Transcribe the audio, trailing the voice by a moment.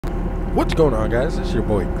What's going on, guys? It's your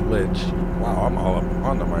boy Glitch. Wow, I'm all up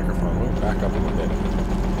on the microphone. Let me back up a little bit.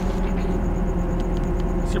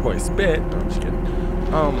 It's your boy Spit. No, I'm just kidding.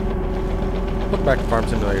 Welcome back to Farm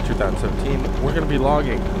Simulator 2017. We're gonna be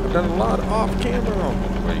logging. I've done a lot off camera,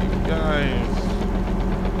 but you guys,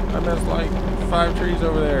 I missed like 5 trees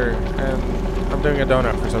over there, and I'm doing a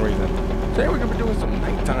donut for some reason. Today we're gonna be doing some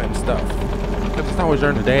nighttime stuff because it's always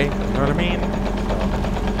during the day. You know what I mean? So,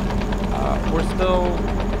 we're still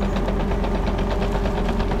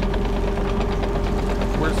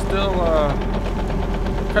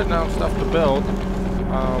cutting out stuff to build.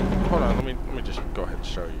 Hold on, let me just go ahead and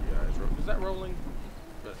show you guys. Is that rolling?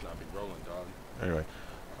 That's not be rolling, dog. Anyway,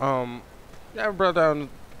 yeah, I brought down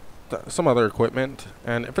some other equipment,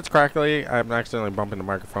 and if it's crackly, I'm accidentally bumping the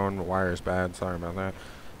microphone. The wire is bad. Sorry about that.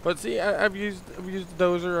 But see, I've used the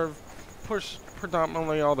dozer. I've pushed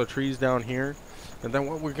predominantly all the trees down here, and then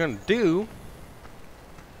what we're gonna do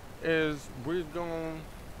is we're gonna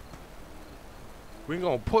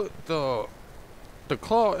put the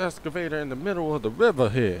claw excavator in the middle of the river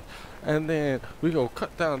here, and then we gonna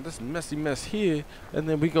cut down this messy mess here, and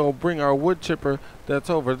then we gonna bring our wood chipper that's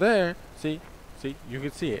over there. See, you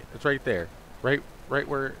can see it. It's right there, right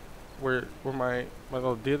where my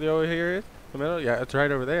little dealio here is. The middle, yeah, it's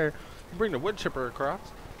right over there. We bring the wood chipper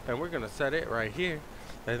across, and we're gonna set it right here,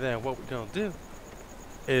 and then what we're gonna do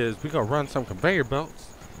is we're gonna run some conveyor belts,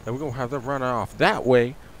 and we're gonna have them run off that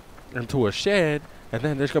way into a shed. And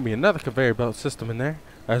then there's going to be another conveyor belt system in there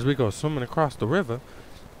as we go swimming across the river.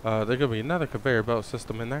 There's going to be another conveyor belt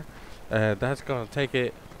system in there. And that's going to take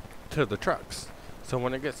it to the trucks. So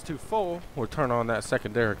when it gets too full, we'll turn on that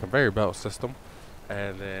secondary conveyor belt system.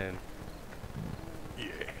 And then,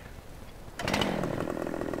 yeah.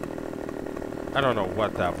 I don't know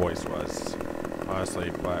what that voice was,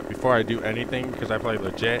 honestly. But before I do anything, because I play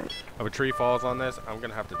legit, if a tree falls on this, I'm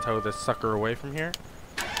going to have to tow this sucker away from here.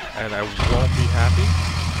 And I won't be happy.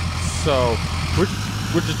 So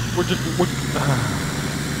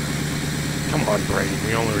come on, Brady.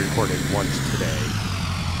 We only recorded once today.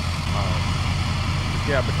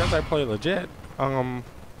 Yeah, because I play legit. Okay,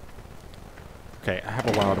 I have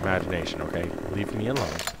a wild imagination. Okay, leave me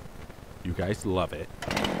alone. You guys love it.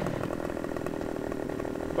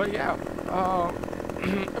 But yeah,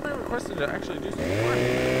 I've been requested to actually do some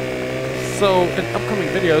farming. So, in upcoming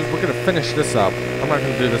videos, we're going to finish this up. I'm not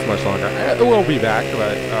going to do this much longer. It will be back,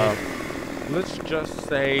 but let's just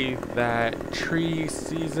say that tree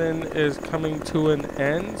season is coming to an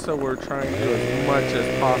end, so we're trying to do as much as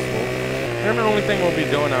possible. And the only thing we'll be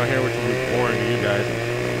doing out here, which will be boring you guys,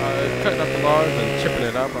 is cutting up the logs and chipping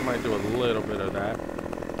it up. I might do a little bit of that.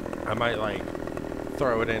 I might, like,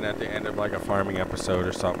 throw it in at the end of, like, a farming episode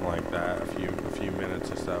or something like that, a few minutes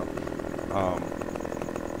or so.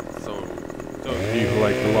 So those of you who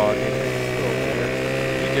like the logging,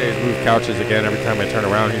 DJ's moved couches again. Every time I turn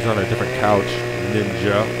around, he's on a different couch.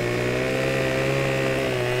 Ninja.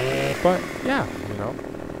 But yeah, you know.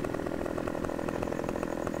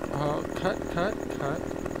 Cut.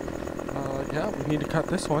 Yeah, we need to cut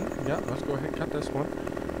this one. Yeah, let's go ahead and cut this one.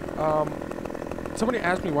 Somebody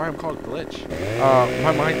asked me why I'm called Glitch.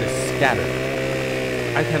 My mind is scattered.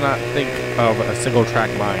 I cannot think of a single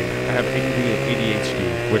track mind. I have ADD and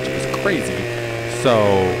ADHD, which is crazy. So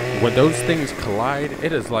when those things collide,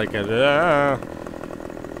 it is like a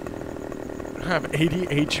I have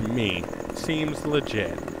ADH me. Seems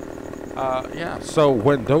legit. Yeah. So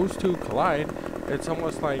when those two collide, it's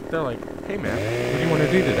almost like they're like, "Hey man, what do you want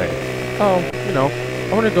to do today?" "Oh, you know,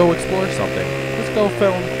 I want to go explore something. Let's go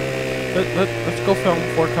film. Let's go film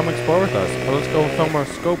or come explore with us. Or let's go film a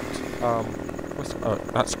scoped."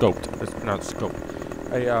 Not scoped. It's not scope.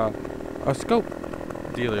 A scope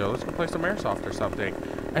dealio. Let's go play some airsoft or something.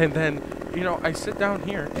 And then, you know, I sit down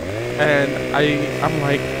here and I'm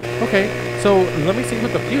like, okay, so let me see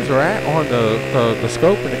what the views are at on the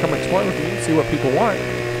scope and to come explore with me and see what people want.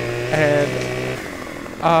 And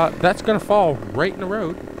that's gonna fall right in the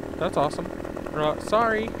road. That's awesome.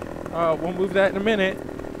 Sorry. We'll move that in a minute.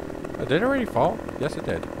 Did it already fall? Yes, it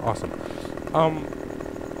did. Awesome.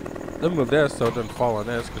 Let me move this so it doesn't fall on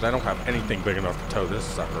this, because I don't have anything big enough to tow this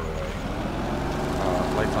sucker away.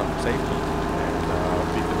 Lights on for safety,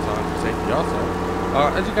 and beacons on for safety also.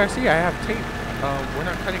 As you guys see, I have tape. We're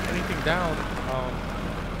not cutting anything down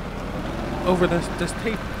over this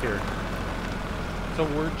tape here. So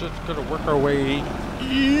we're just going to work our way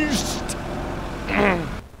east.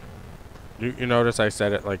 You notice I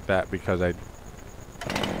said it like that because I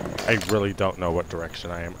really don't know what direction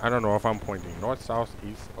I am. I don't know if I'm pointing north, south,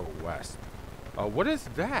 east, or west. What is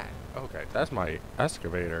that? Okay, that's my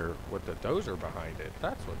excavator with the dozer behind it.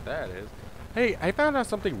 That's what that is. Hey, I found out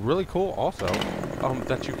something really cool also,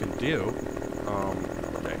 that you can do.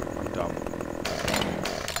 Okay, I'm dumb.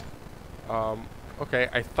 Okay,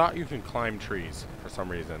 I thought you can climb trees for some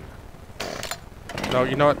reason. No,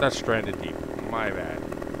 you know what? That's Stranded Deep. My bad.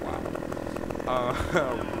 Wow.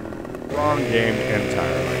 Wrong game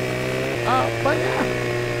entirely. But yeah.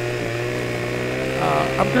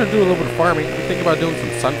 I'm gonna do a little bit of farming. I'm thinking about doing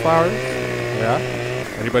some sunflowers. Yeah.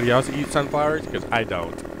 Anybody else eat sunflowers? Because I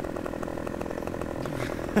don't.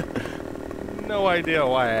 No idea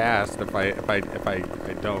why I asked if I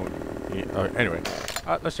don't eat. Anyway,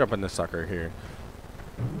 let's jump in this sucker here.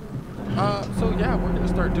 So yeah, we're gonna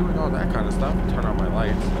start doing all that kind of stuff. Turn on my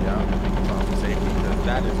lights, yeah, safety, because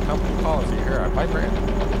that is company policy here at Brendon.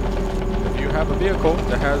 If you have a vehicle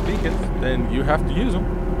that has beacons, then you have to use them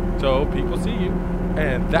so people see you.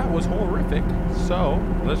 And that was horrific. So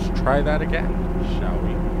let's try that again, shall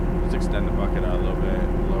we? Let's extend the bucket out a little bit,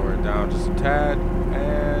 lower it down just a tad,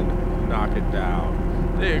 and knock it down.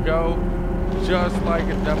 There you go, just like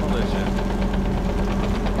a demolition.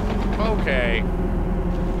 Okay.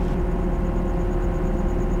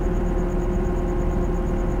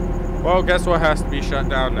 Well, guess what has to be shut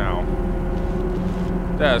down now?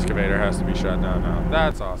 The excavator has to be shut down now.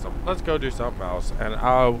 That's awesome. Let's go do something else, and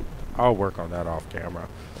I'll work on that off camera.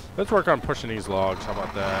 Let's work on pushing these logs. How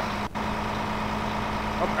about that?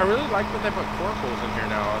 I really like that they put coracles in here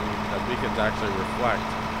now, and that beacons actually reflect.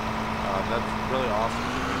 That's really awesome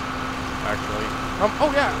to me, actually.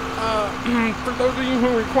 Oh yeah. For those of you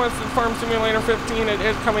who requested Farm Simulator 15, it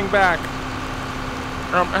is coming back.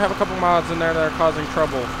 I have a couple mods in there that are causing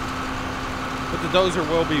trouble. But the dozer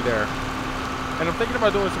will be there. And I'm thinking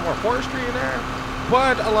about doing some more forestry in there.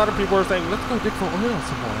 But a lot of people are saying, let's go dig for oil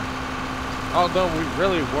some more. Although we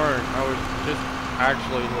really weren't. I was just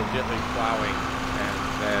actually legitimately plowing and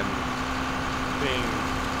then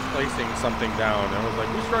placing something down. I was like,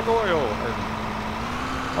 we struck oil. And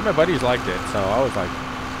all my buddies liked it. So I was like,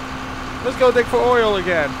 let's go dig for oil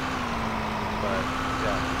again. But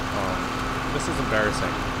yeah, this is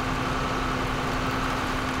embarrassing.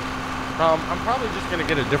 I'm probably just going to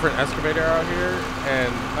get a different excavator out here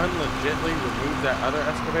and unlegitly remove that other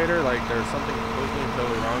excavator. Like, there's something completely and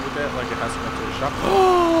totally wrong with it. Like, it has to go to the shop.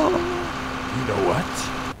 You know what?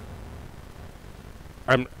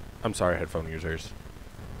 I'm sorry, headphone users.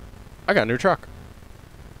 I got a new truck.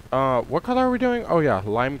 What color are we doing? Oh, yeah,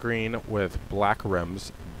 lime green with black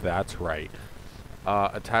rims. That's right.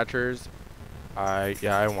 Attachers.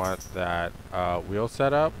 I want that wheel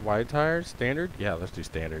setup, wide tires, standard. Yeah, let's do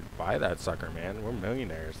standard. Buy that sucker, man. We're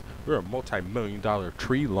millionaires. We're a multi-million-dollar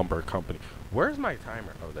tree lumber company. Where's my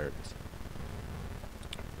timer? Oh, there it is.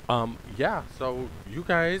 Yeah. So you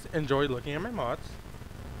guys enjoyed looking at my mods,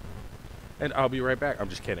 and I'll be right back. I'm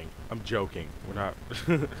just kidding. I'm joking. We're not.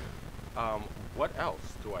 What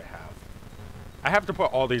else do I have? I have to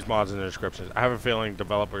put all these mods in the descriptions. I have a feeling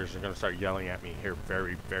developers are going to start yelling at me here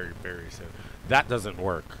very, very, very soon. That doesn't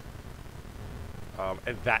work.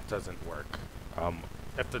 And that doesn't work.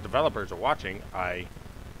 If the developers are watching, I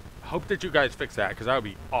hope that you guys fix that, because that would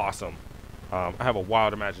be awesome. I have a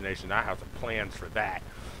wild imagination. I have some plans for that.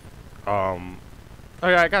 Oh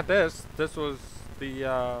yeah, I got this. This was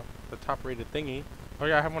the top-rated thingy. Oh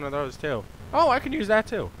yeah, I have one of those too. Oh, I can use that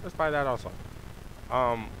too. Let's buy that also.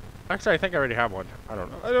 Actually, I think I already have one. I don't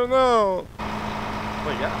know. I don't know.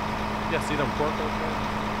 But yeah. Yeah, see them coracles?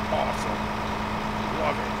 Awesome.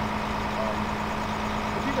 Love it.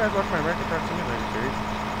 If you guys watch my American Truck Simulator series,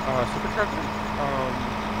 Super Trucker,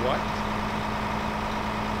 what?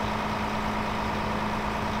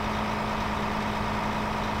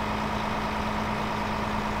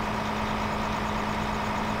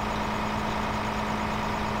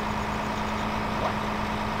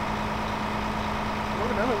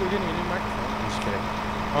 We didn't get a new microphone. I'm just kidding.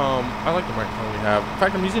 I like the microphone we have. In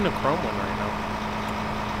fact, I'm using the chrome one right now.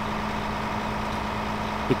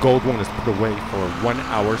 The gold one is put away for a 1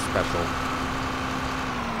 hour special.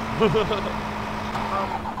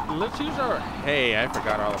 Let's use our... Hey, I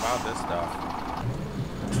forgot all about this stuff.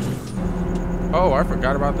 Oh, I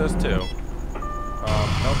forgot about this too.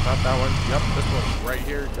 Nope, not that one. Yep, this one right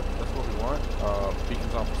here. Yep, that's what we want.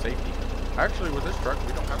 Beacons on for safety. Actually, with this truck,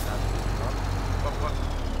 we don't have to have beacons on. But what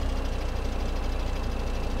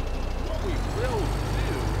we will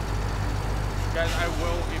do, guys, I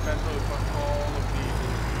will eventually put all of these.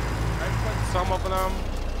 I put some of them,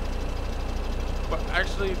 but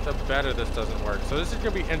actually the better this doesn't work. So this is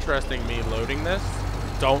going to be interesting, me loading this.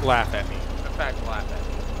 Don't laugh at me. In fact, laugh at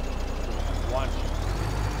me. Watch.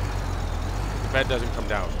 The bed doesn't come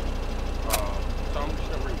down. So I'm just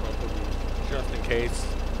going to bring both of these just in case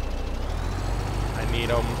I need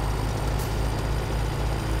them.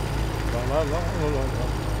 But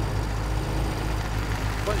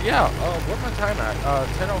yeah, what's my time at?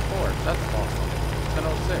 10:04. That's awesome.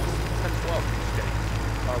 10:06. 10:12 each day.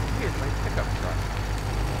 Here's my pickup truck.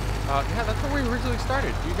 Yeah, that's where we originally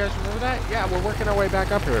started. Do you guys remember that? Yeah, we're working our way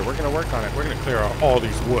back up here. We're going to work on it. We're going to clear out all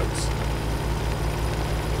these woods.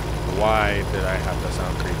 Why did I have to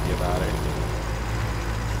sound creepy about it?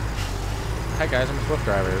 Hi guys, I'm a Swift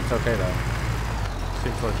driver. It's okay though.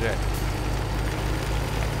 Seems legit.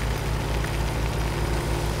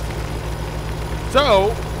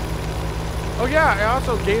 So, oh yeah, I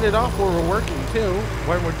also gated off where we're working too.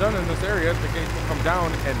 When we're done in this area, the gates will come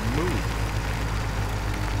down and move.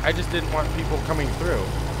 I just didn't want people coming through.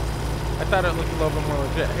 I thought it looked a little bit more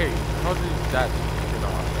legit. Hey, how did that? You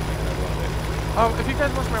know, man, I love it. If you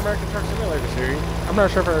guys watch my American Truck Simulator series, I'm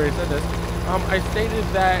not sure if I already said this. I stated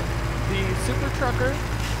that the Super Trucker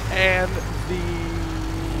and the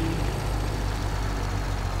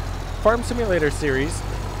Farm Simulator series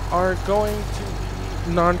are going to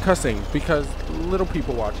be non-cussing because little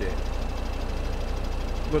people watch it.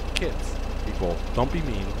 Look, kids, people, don't be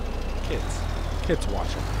mean. Kids watch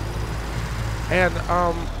it. And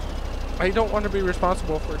I don't want to be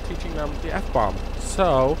responsible for teaching them the F-bomb.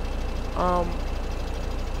 So,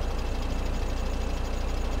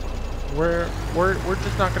 we're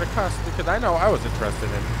just not gonna cuss because I know I was interested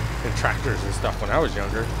in tractors and stuff when I was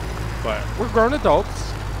younger. But we're grown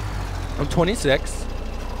adults. I'm 26.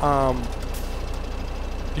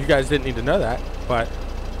 You guys didn't need to know that, but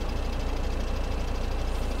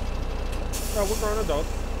no, we're grown adults,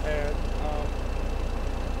 and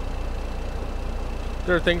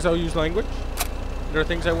there are things I'll use language. There are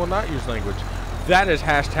things I will not use language. That is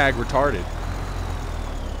hashtag retarded.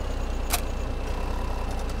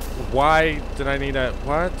 Why did I need a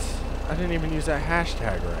what? I didn't even use that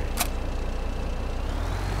hashtag right.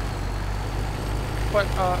 But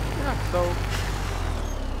yeah, so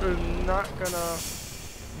we're not gonna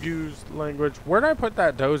use language. Where'd I put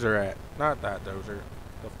that dozer at? Not that dozer.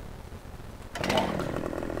 The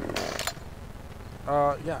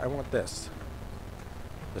walk. Yeah, I want this.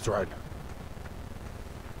 Let's ride.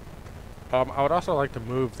 I would also like to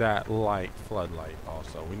move that light, floodlight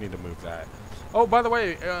also. We need to move that. Oh, by the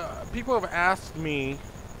way, people have asked me,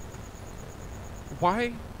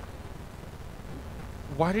 why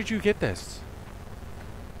did you get this?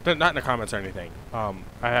 Not in the comments or anything. I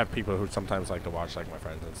have people who sometimes like to watch, like my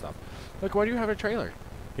friends and stuff. Like, why do you have a trailer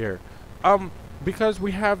here? Because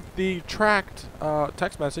we have the tracked,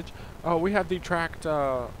 text message. We have the tracked,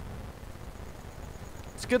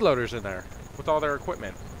 skid loaders in there with all their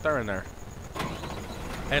equipment. They're in there.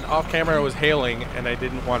 And off camera it was hailing and I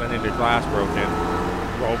didn't want any of the glass broken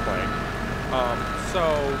role playing. So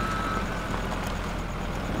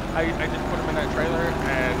I just put them in that trailer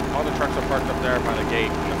and all the trucks are parked up there by the gate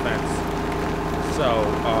and the fence. So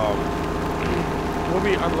we'll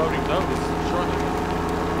be unloading those shortly.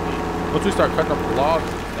 Once we start cutting up the logs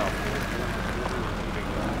and stuff.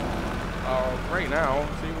 Right now,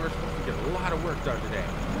 see, we're supposed to get a lot of work done today.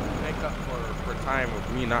 Make up for time with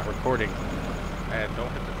me not recording. And don't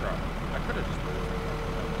hit the truck. I could have just moved it.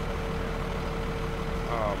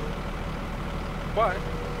 But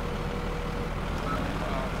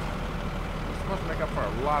we're supposed to make up for a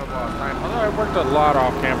lot of lost time. Although I worked a lot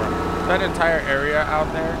off camera. That entire area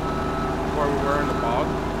out there where we were in the bog.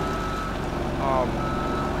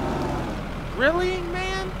 Really,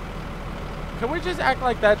 man? Can we just act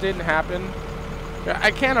like that didn't happen?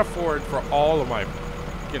 I can't afford for all of my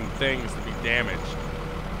fucking things to be damaged.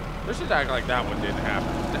 Let's just act like that one didn't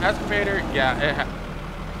happen. The excavator, yeah, it happened.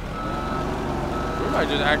 We might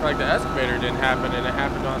just act like the excavator didn't happen and it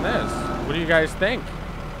happened on this. What do you guys think?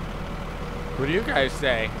 What do you guys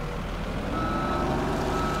say?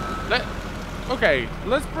 Okay,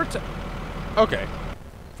 let's pretend. Okay,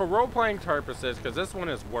 for role-playing purposes, because this one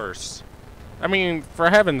is worse. I mean,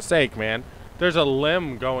 for heaven's sake, man. There's a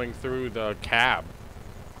limb going through the cab.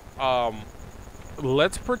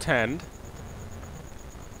 Let's pretend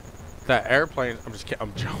that airplane. I'm just kidding.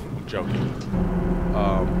 I'm joking.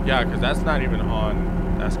 Yeah, because that's not even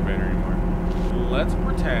on the excavator anymore. Let's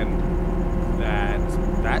pretend that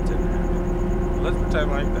that didn't happen. Let's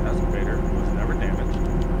pretend like the excavator was never damaged.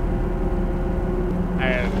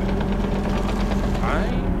 And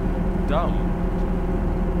I'm dumb.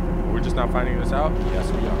 We're just not finding this out?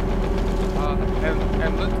 Yes, we are.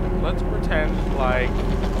 And let's pretend like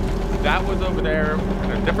that was over there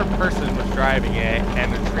and a different person was driving it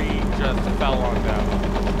and the tree just fell on them.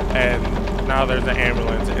 And now there's an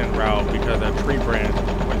ambulance en route because a tree branch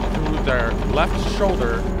went through their left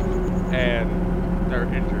shoulder and they're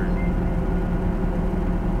injured.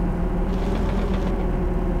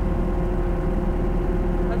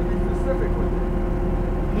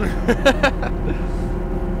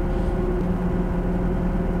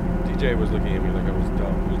 DJ was looking at me like I was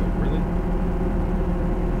dumb. He was like, really?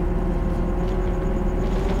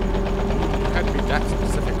 It had to be that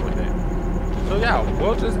specific with it. So yeah,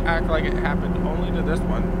 we'll just act like it happened only to this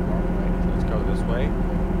one. Wrong way. Let's go this way.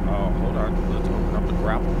 Hold on. Let's open up the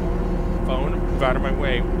grapple phone. Move out of my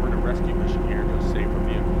way. We're in a rescue mission here to save a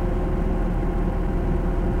vehicle.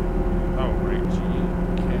 Oh, right. G,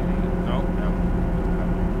 K. No, no.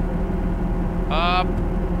 Up.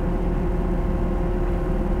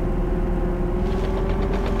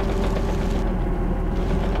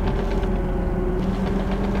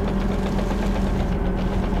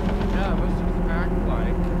 Yeah, let's just act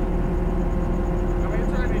like. I mean,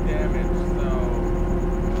 it's already damaged, so.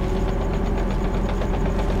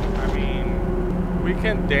 I mean, we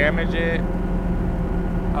can damage it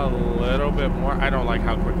a little bit more. I don't like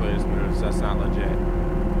how quickly this moves. That's not legit.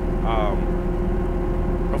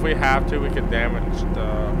 If we have to, we could damage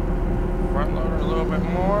the front loader a little bit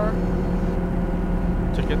more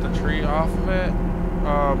to get the tree off of it.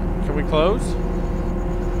 Can we close?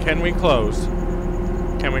 Can we close?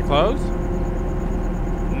 Can we close?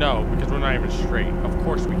 No, because we're not even straight. Of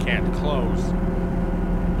course we can't close.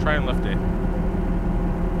 Try and lift it.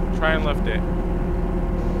 Try and lift it.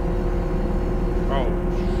 Oh,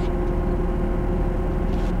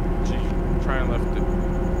 shit. Gee, try and lift it.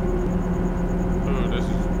 Ooh, this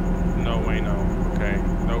is no way, no. Okay,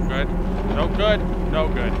 no good. No good. No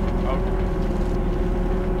good. Okay.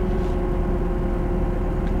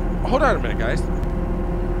 Hold on a minute, guys.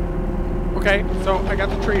 Okay, so I got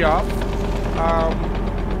the tree off.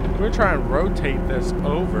 We're gonna try and rotate this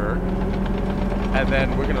over, and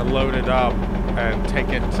then we're gonna load it up and take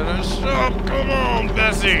it to the shop. Come on,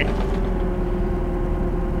 Bessie.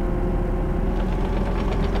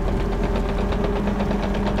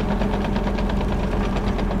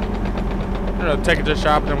 We're gonna take it to the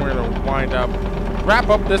shop, and then we're gonna wrap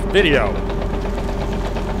up this video.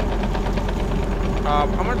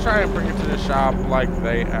 I'm gonna try and bring it to the shop like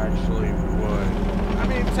they actually would. I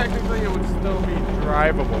mean, technically it would still be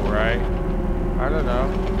drivable, right? I don't know.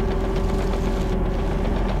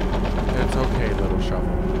 It's okay, little shovel.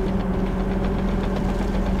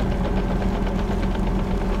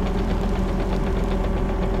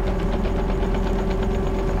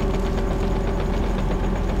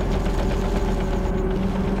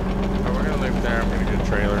 Oh, we're gonna leave it there. I'm gonna get a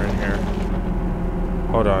trailer in here.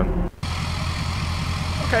 Hold on.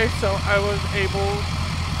 Okay, so I was able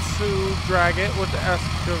to drag it with the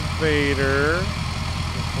excavator.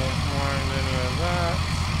 Just won't mind any of that.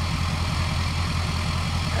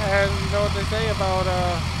 And you know what they say about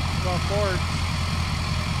Fords?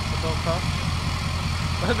 They don't come.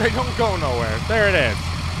 They don't go nowhere. There it is.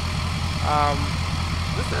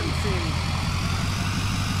 This doesn't seem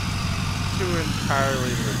too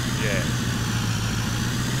entirely legit,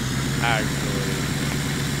 actually.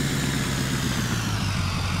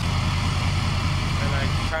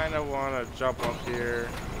 Kind of want to jump up here.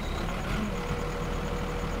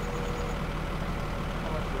 How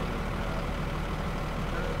much room do we have?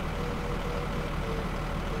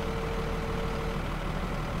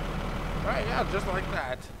 Right, yeah, just like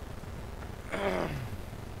that.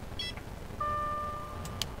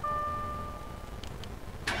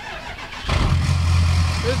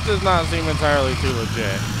 This does not seem entirely too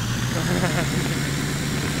legit.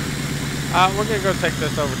 We're gonna go take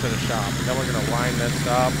this over to the shop, and then we're gonna line this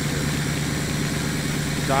up,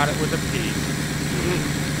 dot it with a P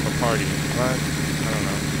for party. What? I don't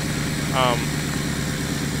know.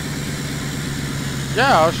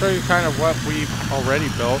 Yeah, I'll show you kind of what we've already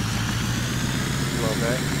built a little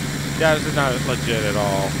bit. Yeah, this is not legit at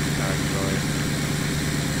all, actually.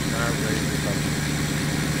 Not raising something.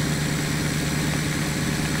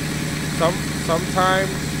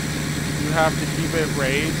 Sometimes you have to keep it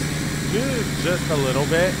raised. Just a little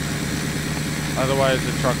bit, otherwise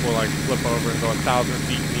the truck will like flip over and go 1,000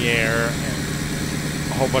 feet in the air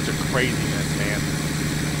and a whole bunch of craziness, man.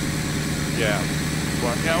 Yeah,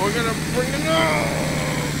 but yeah, we're gonna bring it up.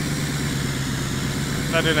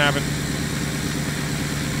 That didn't happen.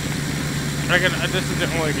 This is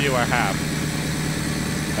the only view I have.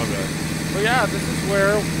 Okay, but yeah, this is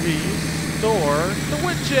where we store the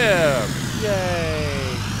wood chips. Yay!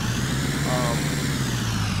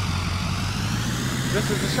 This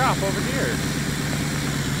is the shop over here.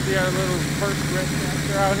 See our little first red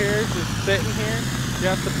tractor out here, just sitting here? He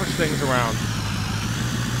has to push things around.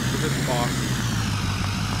 This is bossy.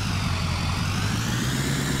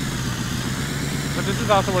 But this is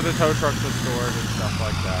also where the tow trucks are stored and stuff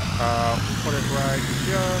like that. We'll put it right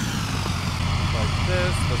here. Like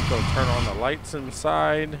this. Let's go turn on the lights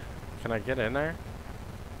inside. Can I get in there?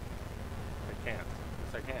 I can't.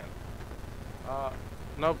 Yes, I can.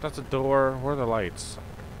 Nope, that's a door. Where are the lights?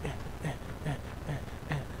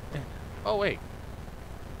 Oh, wait.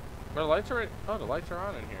 Are the lights already? Oh, the lights are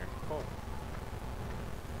on in here. Cool.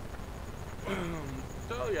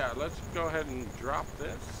 So, yeah, let's go ahead and drop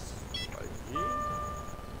this. Like here.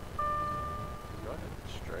 Go ahead,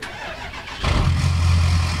 straight.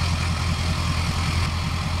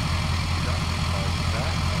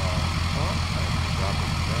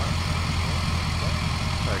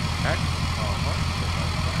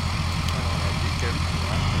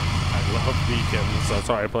 I love beacons, that's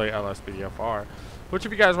why I play LSBFR. Which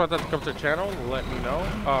if you guys want that to come to the channel, let me know.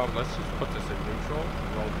 Let's just put this in neutral.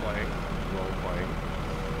 Role playing.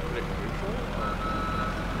 Put it in neutral.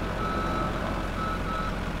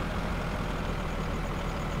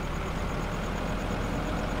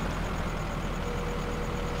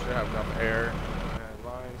 Should have enough air and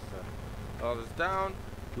lines to all this down.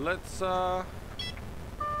 Let's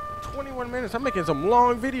 21 minutes. I'm making some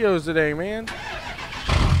long videos today, man.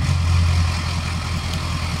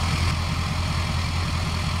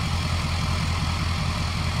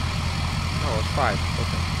 Oh, it's 5.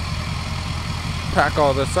 Okay. Pack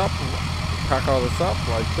all this up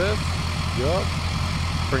like this. Yup.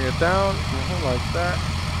 Bring it down like that.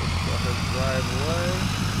 Let's go ahead and drive away.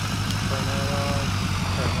 Turn that on.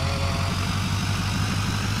 Turn that on.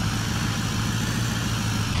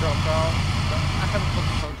 Jump out. I haven't put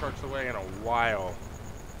the tow trucks away in a while,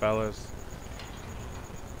 fellas.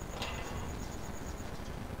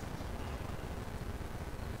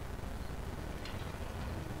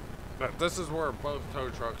 But this is where both tow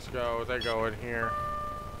trucks go. They go in here.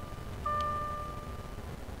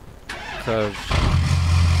 Because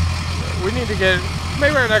we need to get,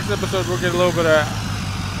 maybe our next episode we'll get a little bit of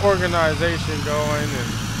organization going and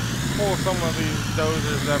pull some of these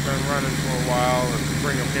dozers that have been running for a while and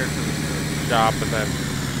bring them here to the shop, and then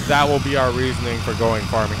that will be our reasoning for going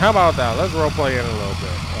farming. How about that? Let's role play in a little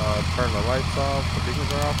bit. Turn the lights off. The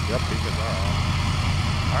beacons are off. Yep, beacons are off.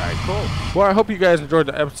 Alright, cool. Well, I hope you guys enjoyed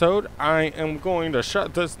the episode. I am going to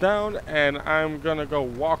shut this down, and I'm going to go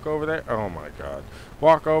walk over there. Oh, my God.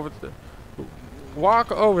 Walk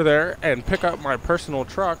over there and pick up my personal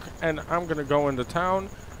truck, and I'm going to go into town,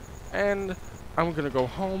 and I'm going to go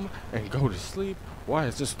home and go to sleep. Why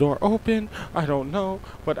is this door open? I don't know,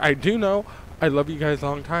 but I do know I love you guys a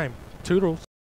long time. Toodles.